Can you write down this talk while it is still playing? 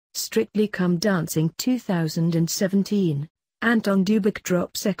Strictly Come Dancing 2017, Anton Du Beke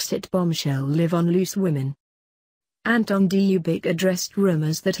drops exit bombshell live on loose women. Anton Du Beke addressed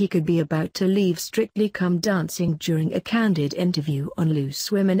rumors that he could be about to leave Strictly Come Dancing during a candid interview on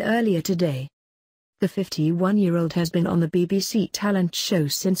Loose Women earlier today. The 51-year-old has been on the BBC talent show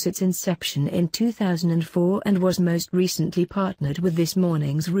since its inception in 2004 and was most recently partnered with This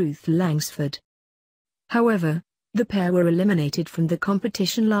Morning's Ruth Langsford. However, the pair were eliminated from the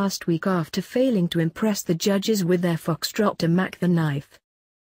competition last week after failing to impress the judges with their Foxtrot Mack the Knife.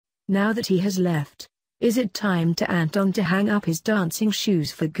 Now that he has left, is it time to Anton to hang up his dancing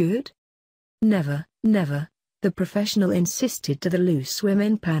shoes for good? Never, never, the professional insisted to the Loose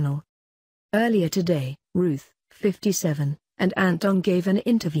Women panel. Earlier today, Ruth, 57, and Anton gave an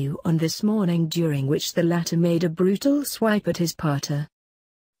interview on This Morning during which the latter made a brutal swipe at his partner.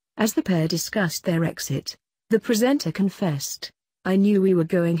 As the pair discussed their exit, the presenter confessed, "I knew we were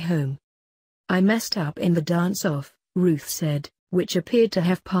going home. I messed up in the dance-off," Ruth said, which appeared to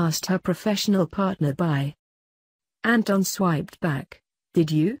have passed her professional partner by. Anton swiped back,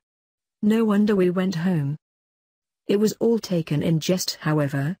 "Did you? No wonder we went home." It was all taken in jest,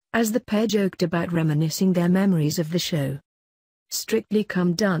 however, as the pair joked about reminiscing their memories of the show. Strictly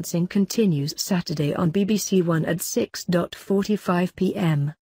Come Dancing continues Saturday on BBC One at 6:45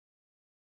 p.m.